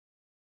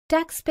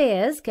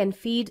Taxpayers can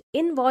feed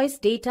invoice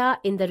data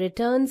in the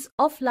returns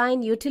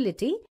offline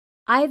utility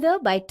either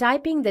by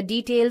typing the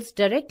details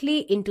directly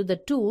into the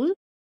tool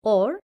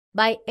or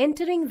by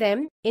entering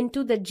them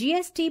into the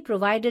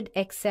GST-provided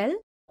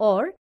Excel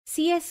or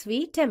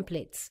CSV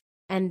templates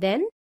and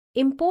then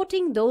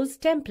importing those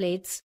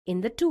templates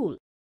in the tool.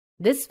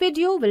 This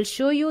video will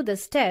show you the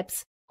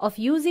steps of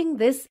using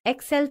this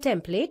Excel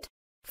template,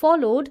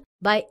 followed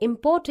by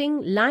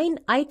importing line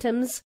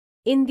items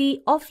in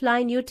the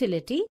offline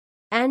utility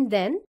and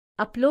then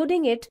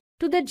uploading it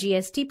to the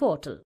GST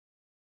portal.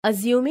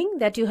 Assuming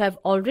that you have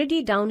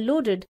already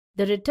downloaded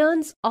the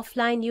returns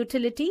offline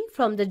utility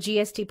from the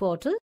GST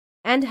portal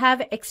and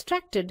have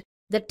extracted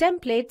the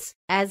templates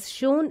as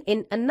shown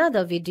in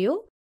another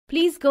video,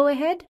 please go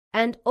ahead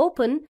and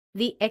open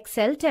the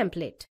Excel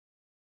template.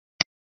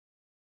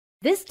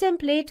 This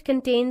template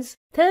contains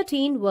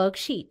 13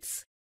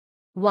 worksheets.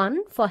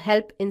 One for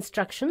help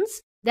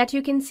instructions that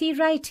you can see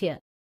right here.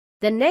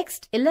 The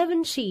next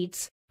 11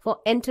 sheets for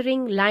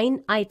entering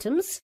line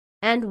items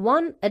and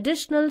one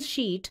additional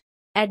sheet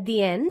at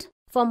the end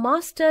for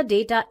master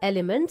data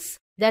elements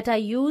that are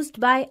used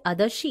by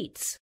other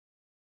sheets.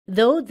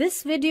 Though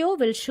this video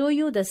will show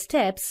you the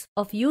steps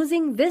of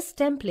using this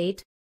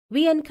template,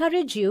 we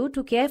encourage you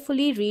to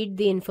carefully read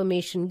the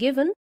information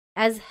given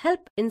as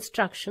help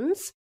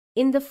instructions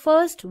in the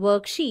first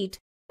worksheet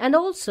and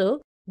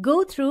also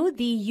go through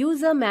the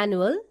user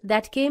manual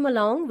that came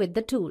along with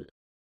the tool.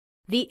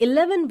 The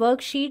 11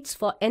 worksheets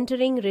for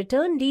entering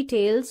return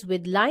details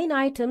with line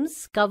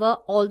items cover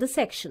all the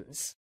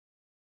sections.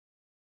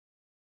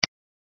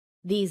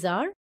 These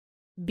are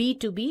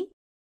B2B,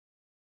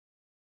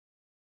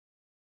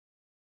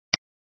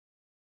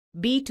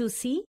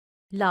 B2C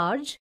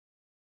large,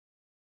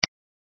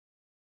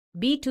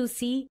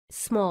 B2C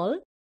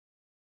small,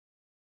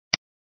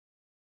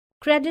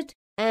 credit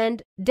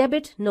and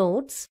debit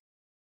notes,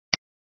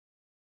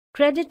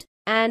 credit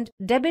and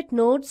debit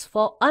notes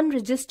for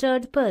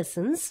unregistered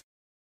persons,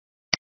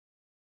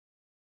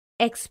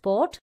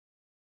 export,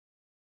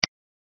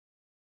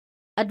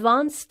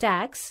 advance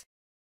tax,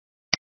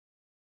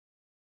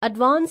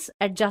 advance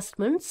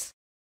adjustments,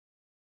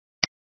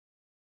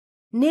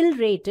 nil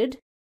rated,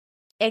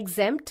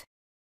 exempt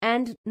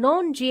and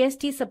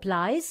non-GST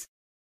supplies,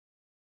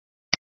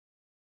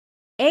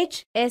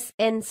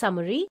 HSN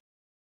summary,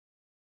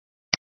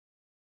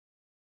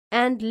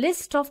 and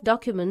list of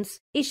documents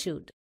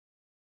issued.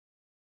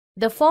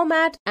 The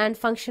format and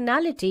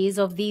functionalities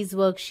of these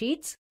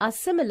worksheets are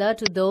similar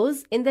to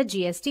those in the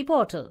GST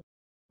portal.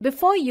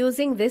 Before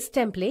using this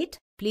template,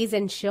 please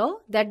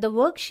ensure that the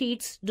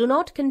worksheets do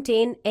not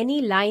contain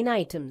any line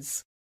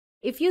items.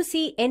 If you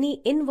see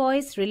any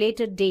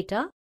invoice-related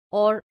data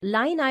or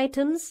line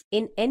items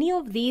in any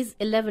of these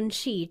 11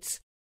 sheets,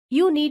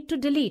 you need to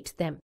delete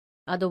them.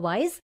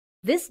 Otherwise,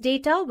 this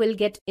data will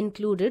get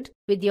included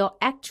with your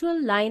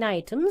actual line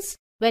items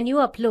when you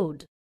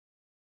upload.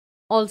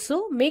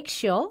 Also, make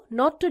sure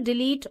not to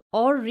delete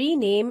or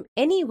rename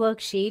any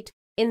worksheet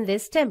in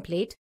this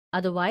template,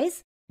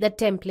 otherwise the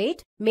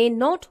template may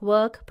not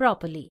work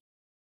properly.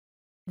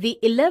 The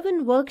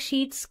 11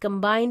 worksheets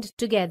combined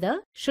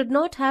together should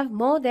not have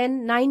more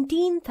than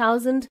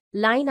 19,000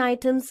 line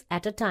items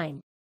at a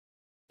time.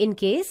 In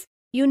case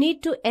you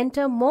need to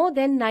enter more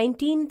than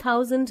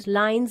 19,000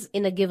 lines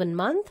in a given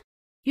month,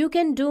 you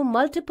can do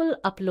multiple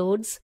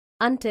uploads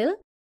until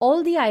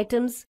all the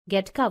items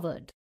get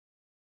covered.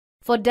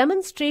 For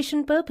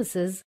demonstration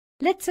purposes,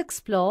 let's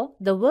explore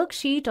the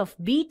worksheet of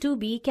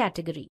B2B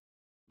category.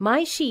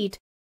 My sheet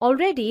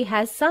already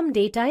has some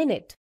data in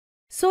it,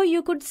 so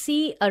you could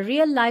see a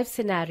real-life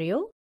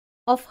scenario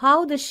of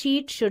how the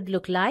sheet should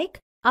look like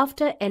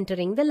after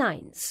entering the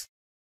lines.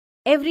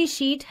 Every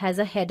sheet has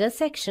a header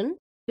section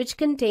which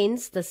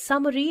contains the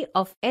summary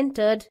of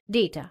entered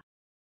data.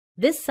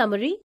 This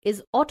summary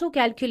is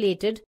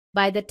auto-calculated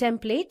by the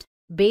template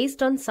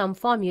based on some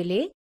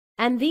formulae,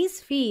 and these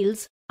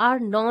fields are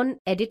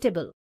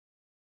non-editable.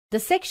 The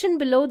section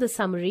below the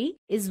summary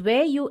is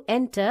where you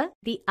enter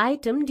the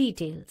item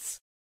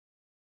details.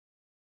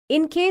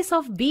 In case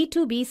of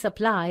B2B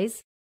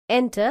supplies,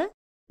 enter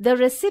the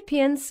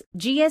recipient's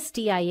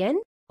GSTIN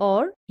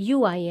or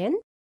UIN,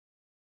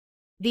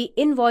 the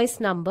invoice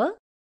number,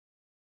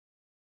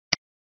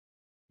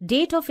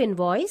 date of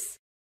invoice,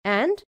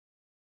 and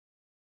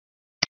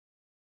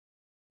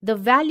the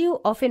value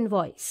of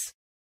invoice.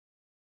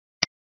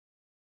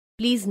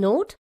 Please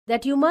note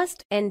that you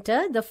must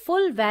enter the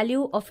full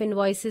value of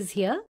invoices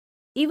here,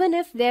 even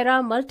if there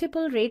are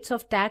multiple rates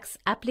of tax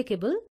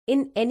applicable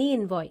in any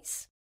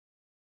invoice.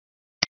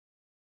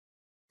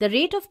 The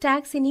rate of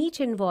tax in each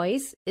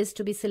invoice is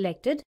to be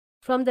selected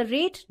from the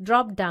rate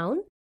drop-down,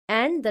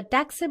 and the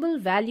taxable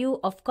value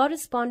of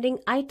corresponding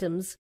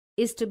items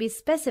is to be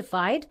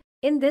specified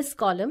in this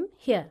column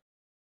here.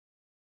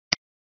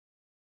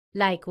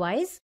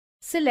 Likewise,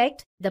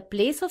 select the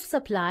place of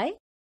supply,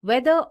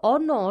 whether or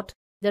not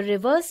the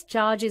reverse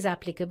charge is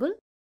applicable,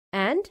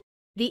 and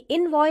the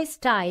invoice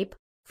type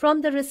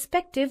from the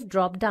respective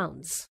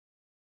drop-downs.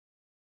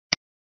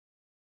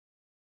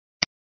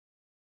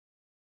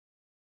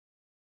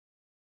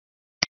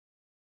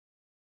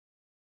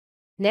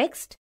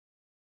 Next,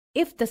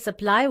 if the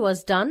supply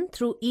was done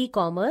through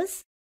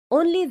e-commerce,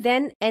 only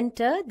then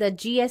enter the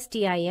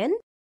GSTIN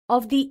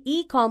of the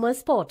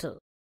e-commerce portal.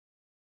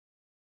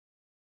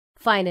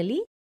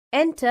 Finally,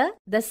 enter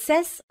the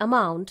cess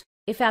amount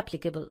if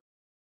applicable.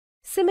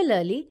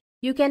 Similarly,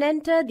 you can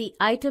enter the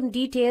item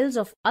details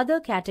of other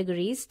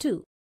categories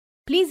too.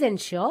 Please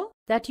ensure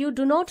that you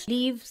do not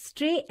leave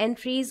stray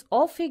entries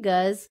or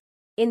figures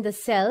in the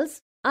cells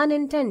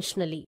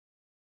unintentionally.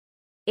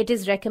 It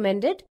is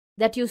recommended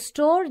that you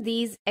store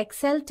these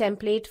Excel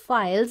template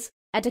files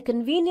at a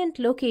convenient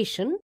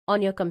location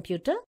on your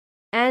computer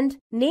and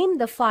name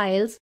the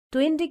files to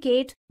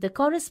indicate the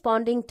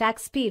corresponding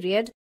tax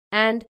period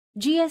and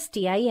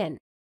GSTIN.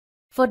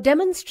 For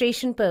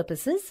demonstration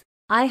purposes,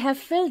 I have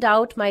filled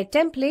out my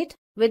template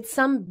with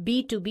some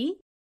B2B,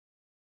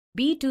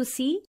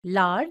 B2C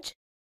large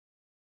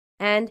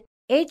and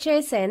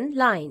HSN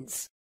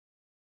lines,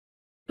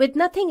 with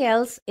nothing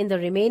else in the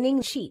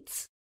remaining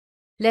sheets.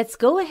 Let's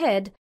go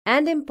ahead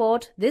and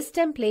import this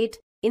template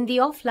in the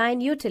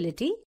offline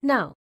utility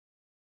now.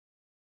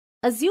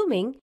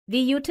 Assuming the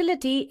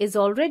utility is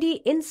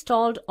already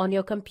installed on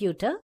your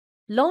computer,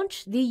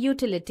 launch the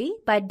utility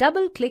by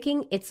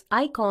double-clicking its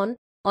icon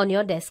on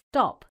your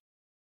desktop.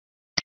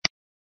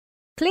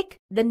 Click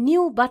the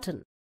New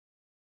button.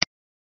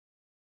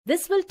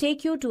 This will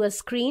take you to a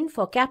screen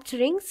for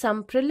capturing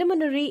some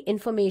preliminary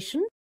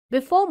information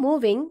before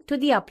moving to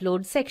the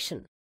Upload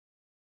section.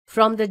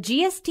 From the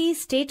GST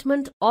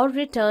Statement or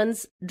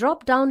Returns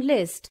drop-down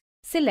list,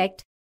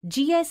 select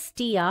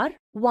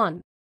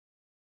GSTR1.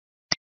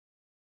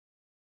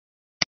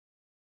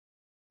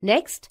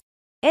 Next,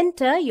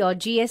 enter your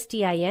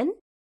GSTIN.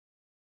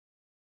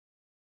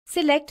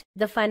 Select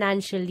the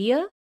financial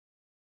year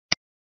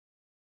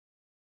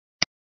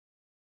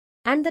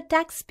and the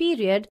tax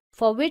period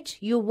for which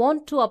you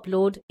want to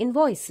upload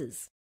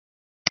invoices.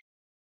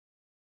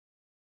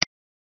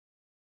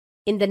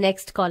 In the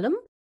next column,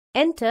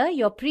 enter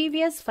your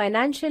previous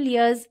financial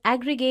year's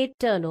aggregate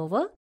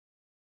turnover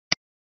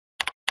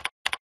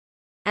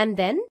and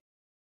then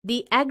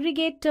the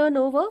aggregate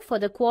turnover for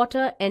the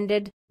quarter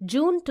ended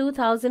June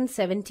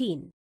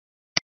 2017.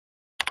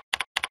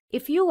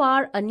 If you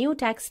are a new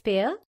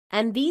taxpayer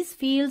and these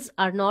fields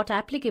are not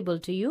applicable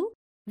to you,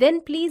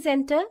 then please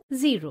enter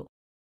 0.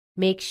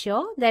 Make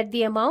sure that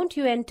the amount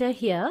you enter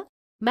here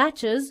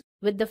matches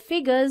with the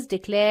figures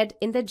declared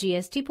in the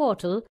GST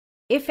portal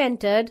if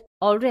entered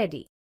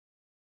already.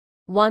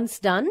 Once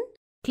done,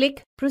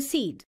 click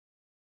Proceed.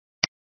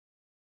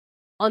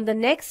 On the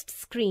next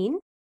screen,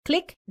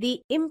 click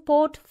the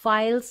Import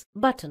Files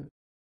button.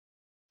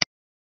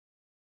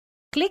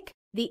 Click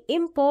the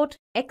Import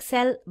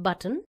Excel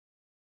button.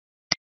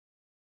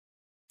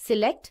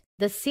 Select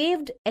the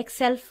saved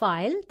Excel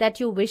file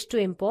that you wish to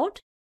import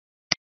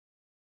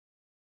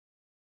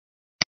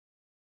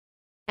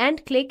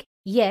and click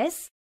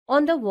Yes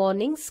on the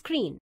warning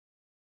screen.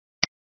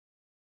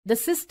 The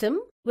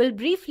system will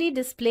briefly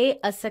display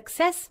a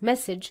success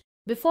message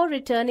before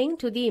returning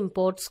to the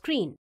import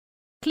screen.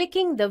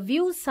 Clicking the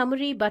View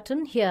Summary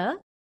button here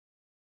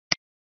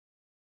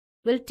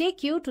will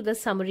take you to the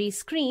summary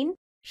screen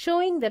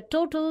showing the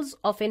totals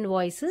of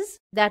invoices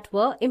that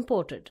were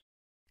imported.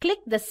 Click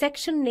the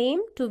section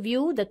name to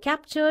view the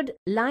captured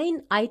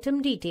line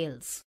item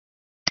details.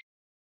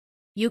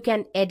 You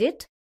can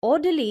edit or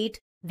delete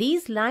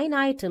these line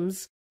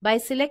items by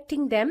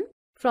selecting them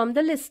from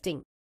the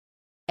listing.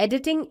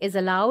 Editing is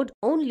allowed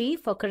only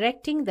for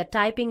correcting the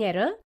typing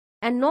error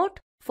and not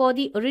for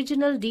the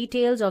original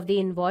details of the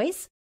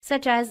invoice,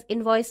 such as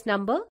invoice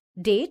number,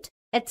 date,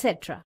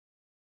 etc.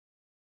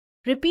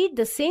 Repeat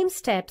the same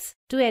steps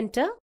to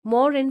enter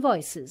more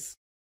invoices.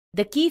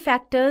 The key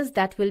factors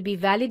that will be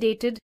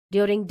validated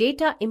during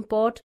data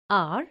import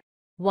are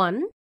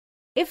 1.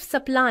 If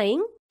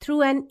supplying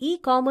through an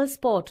e-commerce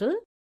portal,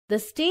 the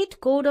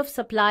state code of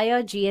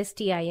supplier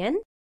GSTIN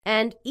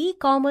and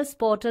e-commerce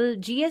portal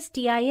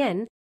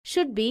GSTIN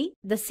should be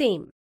the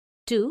same.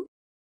 2.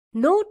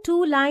 No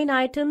two line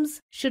items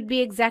should be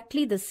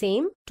exactly the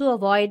same to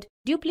avoid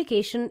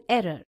duplication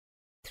error.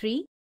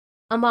 3.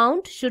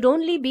 Amount should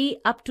only be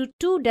up to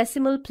 2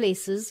 decimal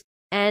places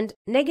and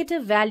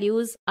negative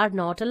values are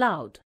not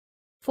allowed.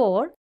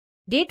 4.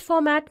 Date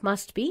format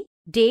must be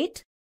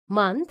date,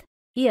 month,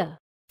 year.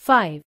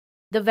 5.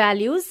 The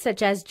values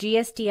such as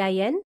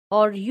GSTIN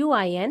or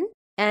UIN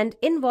and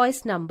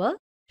invoice number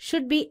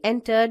should be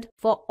entered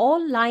for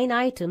all line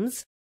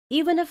items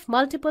even if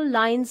multiple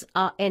lines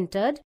are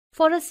entered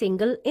for a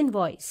single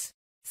invoice.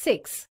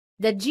 6.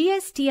 The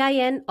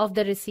GSTIN of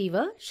the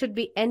receiver should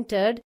be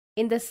entered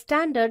in the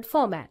standard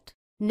format.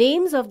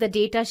 Names of the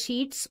data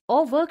sheets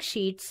or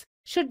worksheets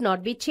should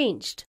not be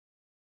changed.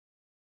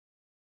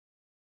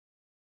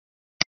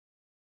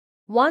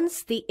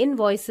 Once the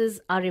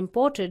invoices are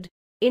imported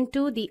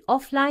into the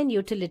offline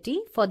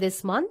utility for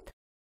this month,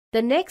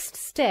 the next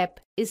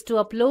step is to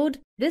upload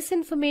this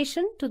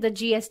information to the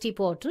GST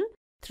portal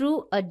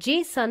through a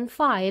JSON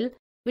file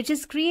which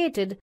is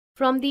created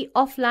from the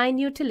offline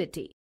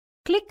utility.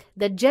 Click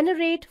the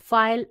Generate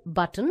File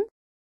button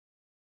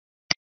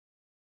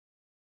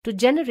to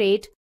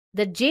generate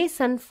the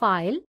JSON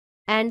file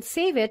and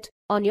save it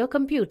on your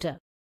computer.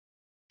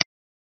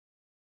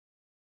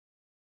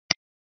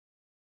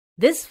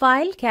 This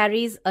file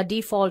carries a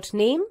default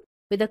name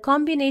with a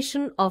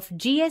combination of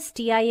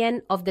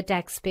GSTIN of the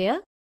taxpayer,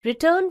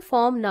 return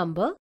form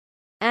number,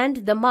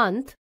 and the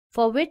month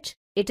for which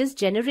it is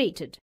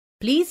generated.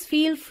 Please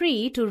feel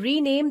free to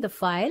rename the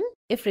file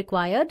if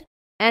required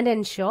and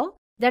ensure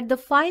that the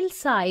file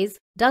size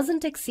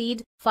doesn't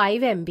exceed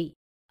 5 MB.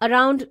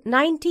 Around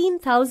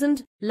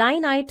 19,000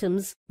 line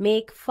items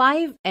make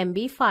 5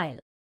 MB file.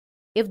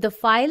 If the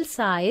file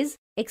size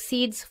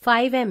exceeds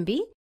 5 MB,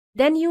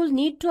 then you'll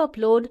need to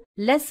upload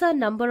lesser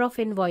number of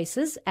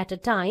invoices at a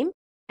time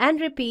and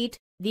repeat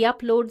the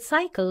upload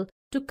cycle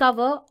to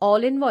cover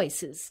all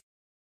invoices.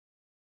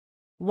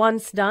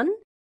 Once done,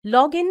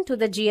 log in to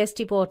the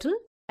GST portal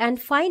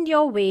and find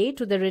your way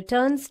to the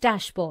returns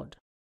dashboard.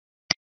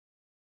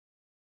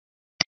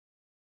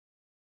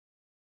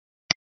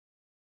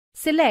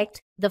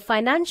 Select the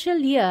financial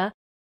year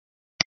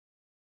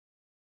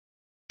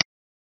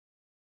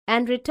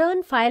and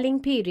return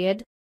filing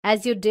period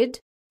as you did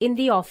in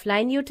the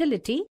offline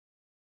utility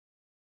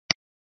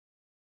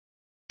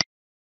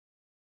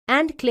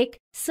and click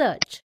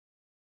Search.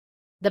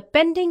 The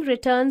pending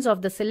returns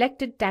of the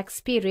selected tax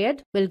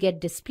period will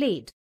get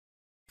displayed.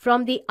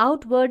 From the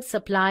outward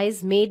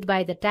supplies made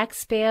by the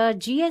taxpayer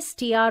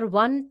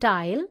GSTR1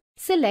 tile,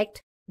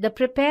 select the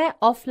Prepare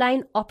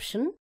Offline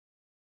option.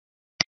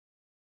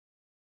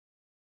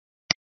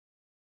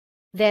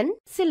 Then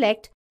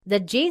select the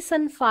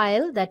JSON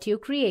file that you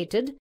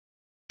created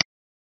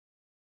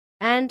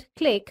and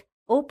click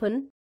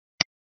Open.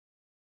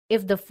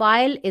 If the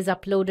file is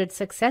uploaded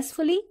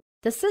successfully,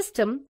 the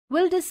system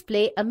will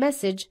display a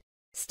message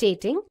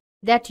stating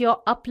that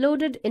your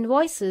uploaded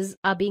invoices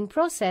are being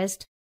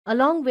processed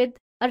along with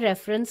a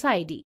reference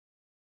ID.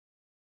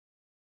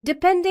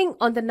 Depending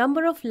on the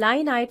number of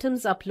line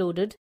items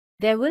uploaded,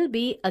 there will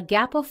be a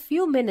gap of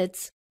few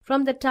minutes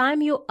from the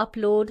time you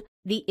upload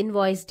the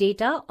invoice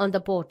data on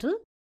the portal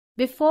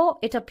before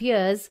it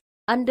appears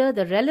under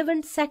the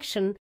relevant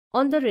section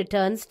on the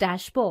returns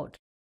dashboard.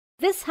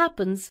 This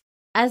happens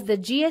as the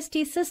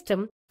GST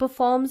system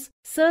performs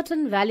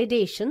certain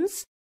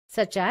validations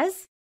such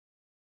as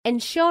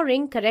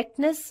ensuring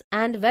correctness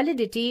and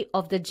validity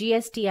of the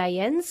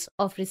GSTINs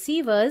of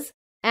receivers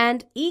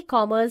and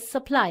e-commerce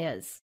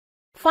suppliers,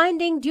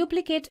 finding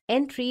duplicate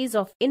entries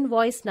of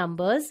invoice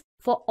numbers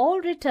for all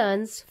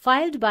returns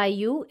filed by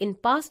you in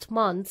past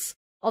months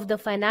of the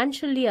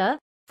financial year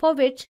for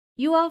which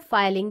you are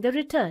filing the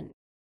return.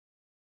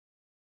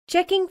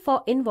 Checking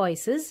for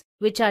invoices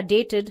which are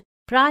dated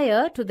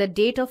prior to the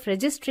date of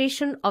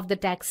registration of the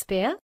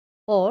taxpayer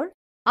or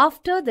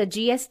after the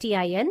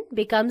GSTIN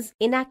becomes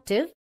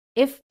inactive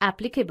if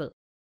applicable.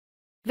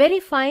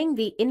 Verifying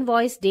the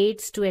invoice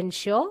dates to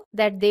ensure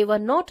that they were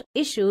not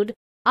issued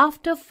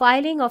after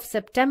filing of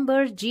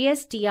September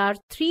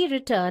GSTR3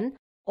 return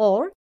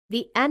or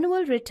the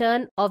annual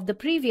return of the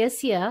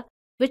previous year,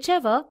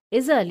 whichever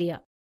is earlier.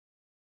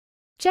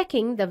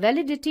 Checking the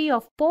validity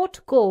of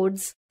port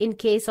codes in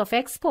case of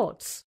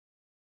exports.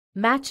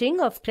 Matching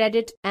of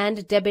credit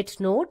and debit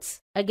notes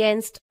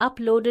against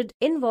uploaded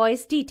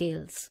invoice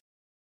details.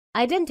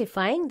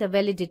 Identifying the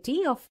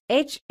validity of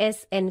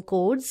HSN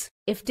codes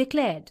if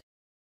declared.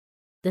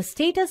 The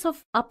status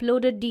of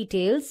uploaded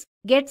details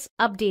gets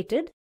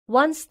updated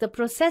once the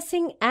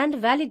processing and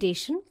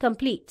validation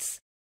completes.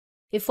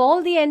 If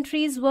all the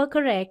entries were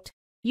correct,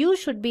 you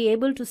should be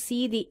able to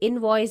see the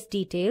invoice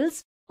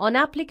details on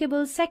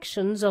applicable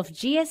sections of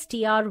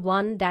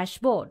GSTR1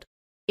 dashboard.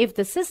 If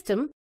the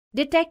system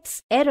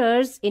detects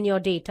errors in your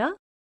data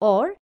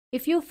or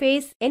if you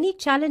face any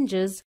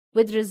challenges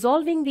with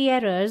resolving the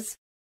errors,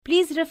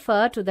 please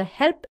refer to the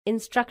help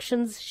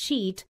instructions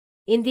sheet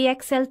in the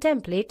Excel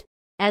template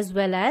as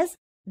well as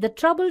the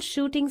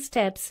troubleshooting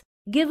steps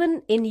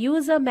given in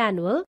user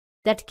manual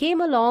that came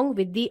along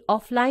with the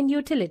offline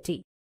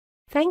utility.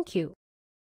 Thank you.